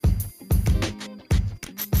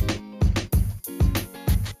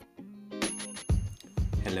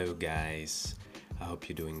Hello, guys. I hope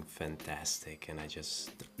you're doing fantastic, and I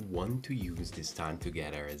just want to use this time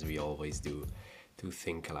together, as we always do, to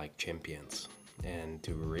think like champions and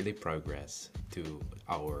to really progress to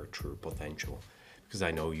our true potential. Because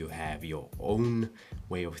I know you have your own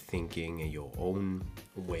way of thinking and your own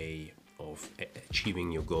way of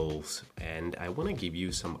achieving your goals, and I want to give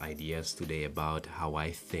you some ideas today about how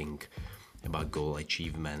I think about goal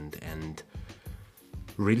achievement and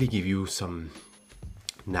really give you some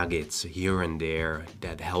nuggets here and there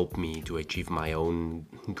that help me to achieve my own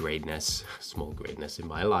greatness, small greatness in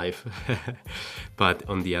my life. But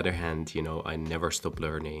on the other hand, I never stop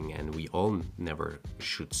learning, and we all never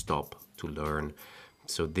should stop to learn.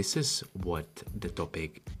 So this is what the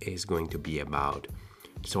topic is going to be about.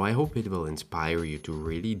 So I hope it will inspire you to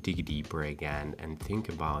really dig deeper again and think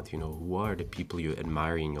about, who are the people you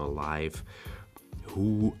admire in your life,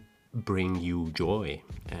 who bring you joy,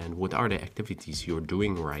 and what are the activities you're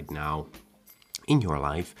doing right now in your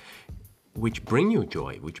life which bring you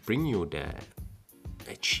joy, which bring you the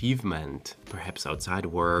achievement, perhaps outside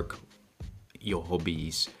work, your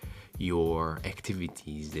hobbies, your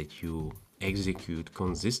activities that you execute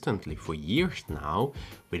consistently for years now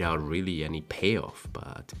without really any payoff,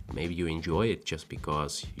 but maybe you enjoy it just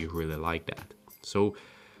because you really like that. So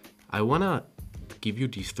I want to give you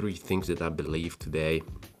these three things that I believe today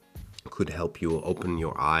could help you open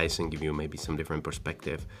your eyes and give you maybe some different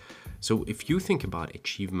perspective. So if you think about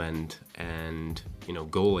achievement and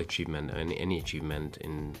goal achievement and any achievement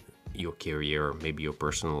in your career, maybe your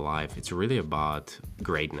personal life, it's really about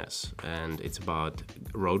greatness, and it's about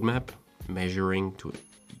roadmap, measuring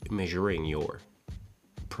your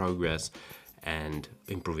progress and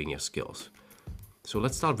improving your skills. So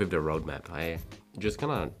let's start with the roadmap. I just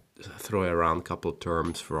gonna throw around a couple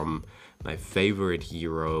terms from my favorite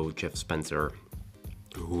hero, Jeff Spencer,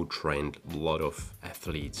 who trained a lot of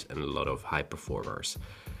athletes and a lot of high performers.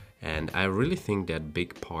 And I really think that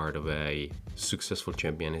big part of a successful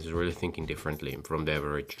champion is really thinking differently from the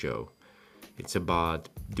average Joe. It's about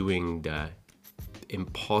doing the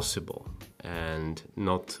impossible and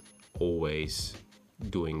not always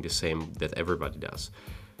doing the same that everybody does.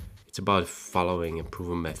 It's about following a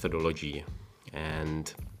proven methodology.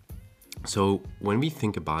 And so when we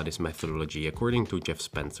think about this methodology, according to Jeff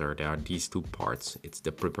Spencer, there are these two parts. It's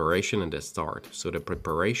the preparation and the start. So the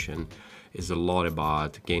preparation is a lot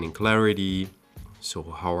about gaining clarity. So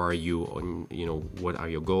how are you on, what are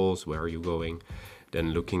your goals? Where are you going?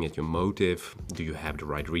 Then looking at your motive. Do you have the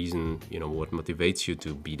right reason? What motivates you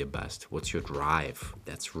to be the best? What's your drive?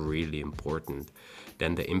 That's really important.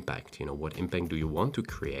 Then the impact. What impact do you want to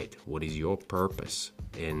create? What is your purpose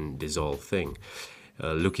in this whole thing?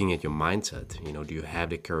 Looking at your mindset, do you have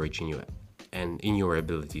the courage in you and in your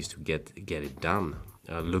abilities to get it done?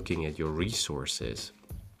 Looking at your resources,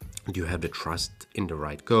 do you have the trust in the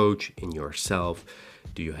right coach, in yourself?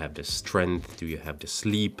 Do you have the strength? Do you have the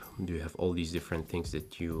sleep? Do you have all these different things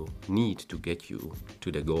that you need to get you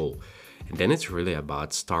to the goal? And then it's really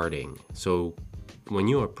about starting. So when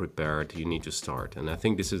you are prepared, you need to start. And I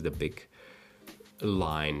think this is the big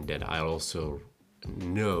line that I also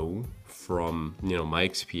know from my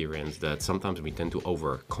experience, that sometimes we tend to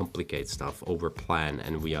overcomplicate stuff, overplan,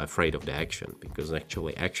 and we are afraid of the action, because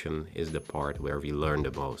actually action is the part where we learn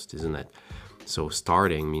the most, isn't it? So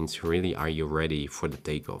starting means really, are you ready for the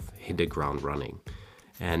takeoff? Hit the ground running.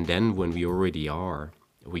 And then when we already are,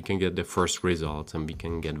 we can get the first results and we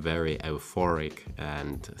can get very euphoric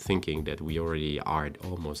and thinking that we already are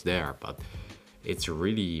almost there. But it's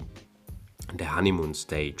really the honeymoon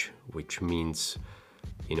stage, which means,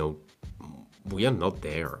 we are not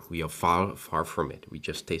there. We are far, far from it. We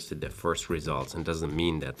just tasted the first results, and doesn't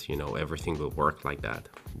mean that, everything will work like that.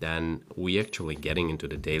 Then we actually getting into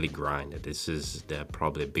the daily grind. This is the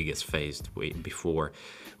probably biggest phase before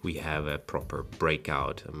we have a proper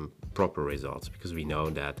breakout and proper results, because we know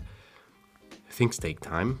that things take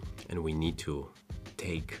time, and we need to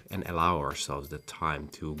take and allow ourselves the time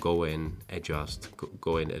to go in, adjust,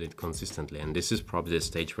 go in, edit consistently. And this is probably the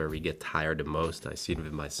stage where we get tired the most. I see it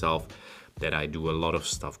with myself, that I do a lot of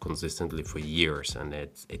stuff consistently for years, and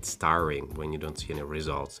it's tiring when you don't see any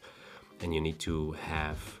results, and you need to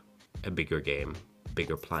have a bigger game,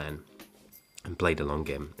 bigger plan, and play the long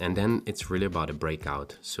game. And then it's really about a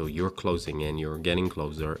breakout. So you're closing in, you're getting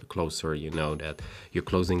closer, you know that you're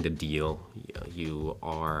closing the deal, you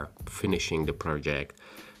are finishing the project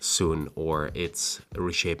soon, or it's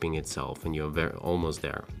reshaping itself and you're almost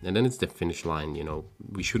there. And then it's the finish line.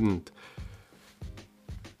 We shouldn't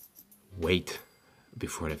wait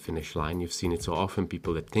before the finish line. You've seen it so often,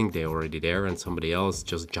 people that think they're already there and somebody else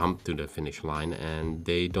just jumped to the finish line and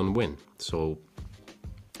they don't win. So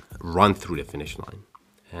run through the finish line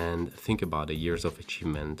and think about the years of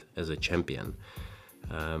achievement as a champion.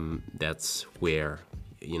 That's where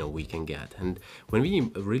we can get. And when we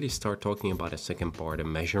really start talking about a second part, a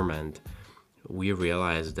measurement, we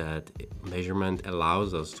realize that measurement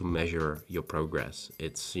allows us to measure your progress.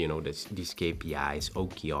 It's these KPIs,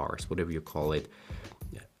 OKRs, whatever you call it,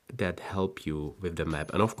 that help you with the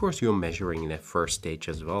map. And of course you're measuring in the first stage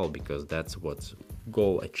as well, because that's what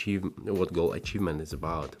goal achievement is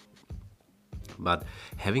about. But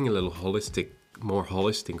having a little more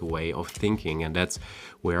holistic way of thinking, and that's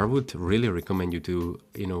where I would really recommend you to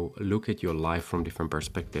look at your life from different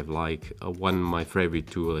perspective. Like one of my favorite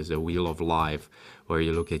tool is a wheel of life, where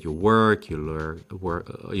you look at your work, you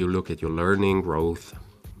look at your learning, growth,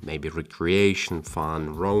 maybe recreation,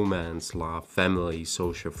 fun, romance, love, family,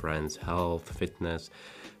 social, friends, health, fitness,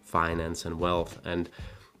 finance, and wealth. And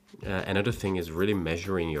another thing is really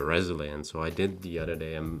measuring your resilience. So I did the other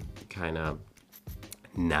day kind of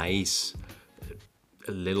nice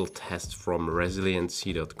little test from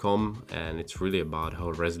resiliency.com, and it's really about how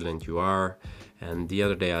resilient you are. And the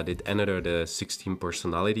other day I did the 16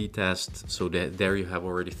 personality test. So there you have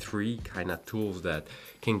already 3 kind of tools that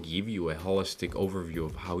can give you a holistic overview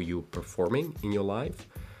of how you're performing in your life.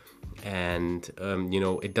 And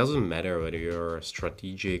it doesn't matter whether you're a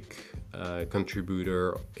strategic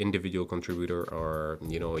contributor, individual contributor, or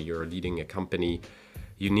you're leading a company.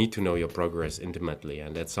 You need to know your progress intimately,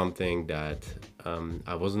 and that's something that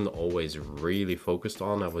I wasn't always really focused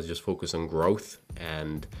on. I was just focused on growth,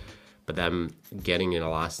 but I'm getting in the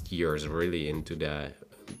last years really into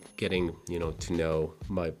getting to know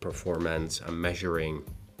my performance. I'm measuring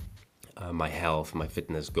my health, my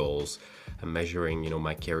fitness goals. I'm measuring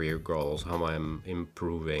my career goals, how I'm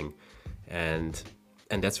improving, and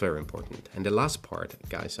that's very important. And the last part,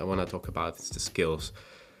 guys, I want to talk about is the skills.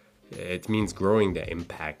 It means growing the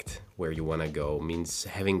impact where you want to go, means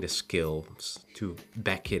having the skills to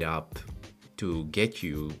back it up, to get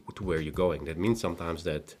you to where you're going. That means sometimes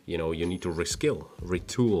that you need to reskill,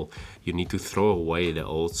 retool. You need to throw away the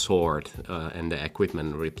old sword and the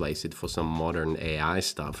equipment, replace it for some modern AI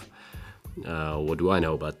stuff. What do I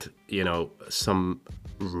know? But some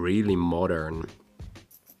really modern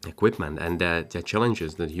equipment. And the challenge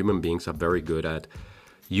is that human beings are very good at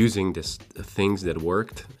using things that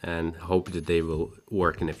worked and hope that they will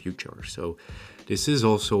work in the future. So this is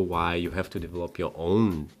also why you have to develop your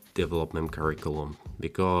own development curriculum,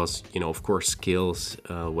 because of course skills,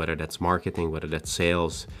 whether that's marketing, whether that's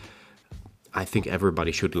sales, I think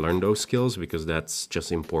everybody should learn those skills, because that's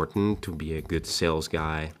just important to be a good sales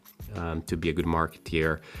guy, to be a good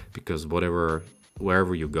marketeer, because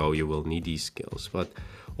wherever you go, you will need these skills. But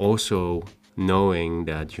also knowing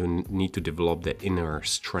that you need to develop the inner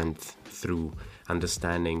strength through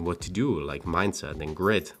understanding what to do, like mindset and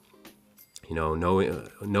grit.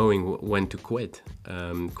 Knowing when to quit,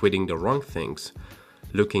 quitting the wrong things,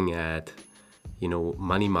 looking at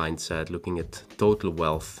money mindset, looking at total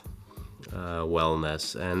wealth,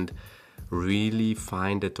 wellness, and really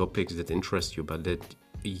find the topics that interest you, but that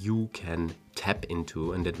you can tap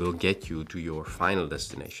into and that will get you to your final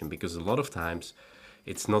destination. Because a lot of times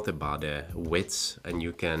it's not about the wits, and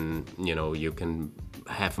you can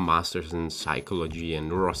have masters in psychology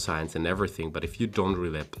and neuroscience and everything, but if you don't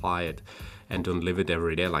really apply it and don't live it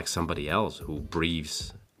every day like somebody else who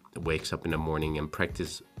wakes up in the morning and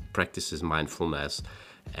practices mindfulness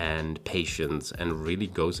and patience and really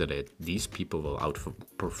goes at it, these people will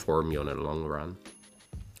outperform you in the long run.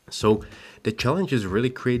 So the challenge is really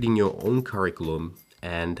creating your own curriculum.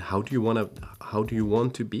 And how do you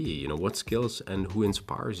want to be? What skills and who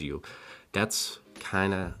inspires you? That's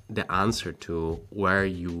kind of the answer to where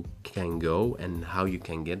you can go and how you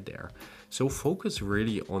can get there. So focus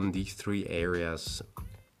really on these 3 areas,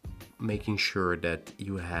 making sure that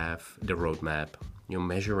you have the roadmap, you're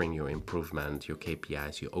measuring your improvement, your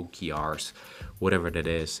KPIs, your OKRs, whatever that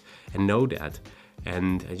is, and know that.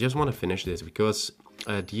 And I just want to finish this because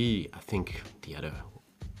I think the other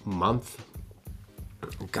month,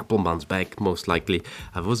 a couple months back, most likely,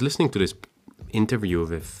 I was listening to this interview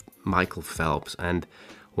with Michael Phelps, and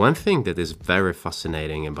one thing that is very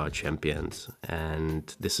fascinating about champions,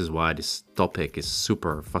 and this is why this topic is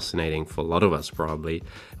super fascinating for a lot of us probably,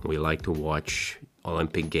 we like to watch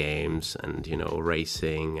Olympic Games and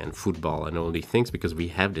racing and football and all these things because we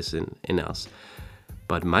have this in us.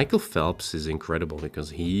 But Michael Phelps is incredible because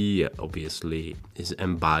he obviously is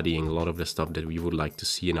embodying a lot of the stuff that we would like to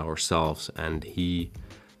see in ourselves. And he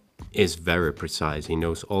is very precise. He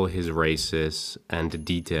knows all his races and the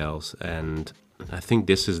details. And I think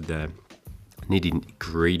this is the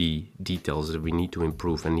nitty-gritty details that we need to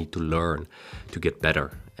improve and need to learn to get better.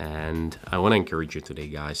 And I want to encourage you today,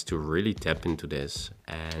 guys, to really tap into this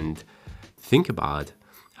and think about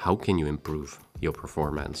how can you improve your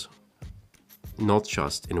performance, not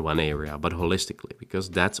just in one area, but holistically, because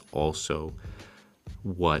that's also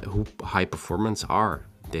who high performance are.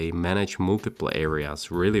 They manage multiple areas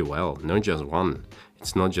really well, not just one.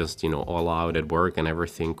 It's not just, all out at work and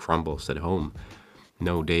everything crumbles at home.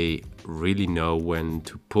 No, they really know when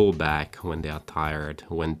to pull back when they are tired,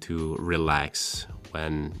 when to relax,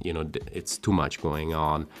 when, it's too much going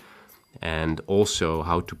on, and also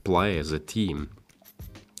how to play as a team.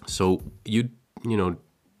 So you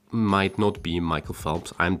might not be Michael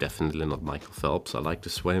Phelps. I'm definitely not Michael Phelps. I like to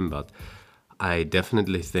swim, but I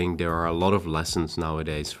definitely think there are a lot of lessons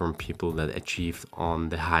nowadays from people that achieved on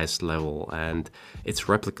the highest level, and it's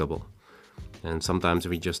replicable. And sometimes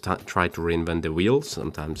we just try to reinvent the wheels.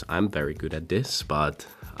 Sometimes I'm very good at this, but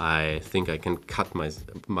I think I can cut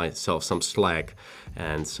myself some slack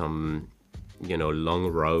and some, long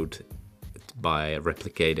road by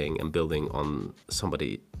replicating and building on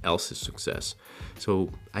somebody else's success.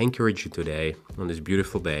 So I encourage you today, on this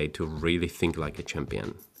beautiful day, to really think like a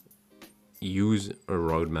champion. Use a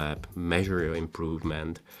roadmap, measure your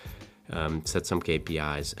improvement, set some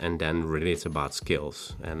KPIs, and then really it's about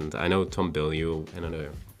skills. And I know Tom Bilyeu,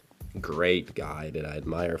 another great guy that I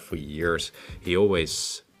admire for years, he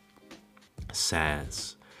always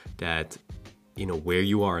says that, where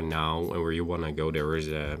you are now and where you want to go, there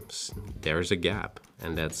is a gap,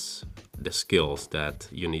 and that's the skills that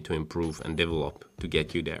you need to improve and develop to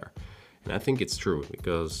get you there. And I think it's true,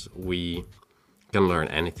 because we can learn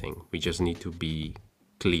anything. We just need to be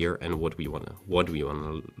clear in what we want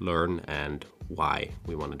to learn and why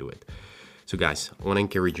we want to do it. So guys, I want to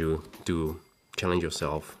encourage you to challenge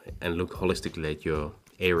yourself and look holistically at your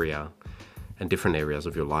area and different areas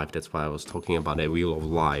of your life. That's why I was talking about a wheel of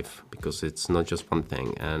life, because it's not just one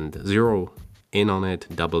thing, and zero in on it,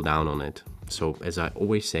 double down on it. So as I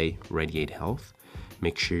always say, radiate health,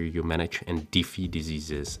 make sure you manage and defeat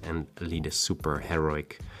diseases, and lead a super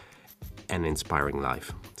heroic and inspiring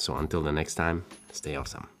life. So until the next time, stay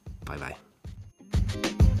awesome. Bye bye.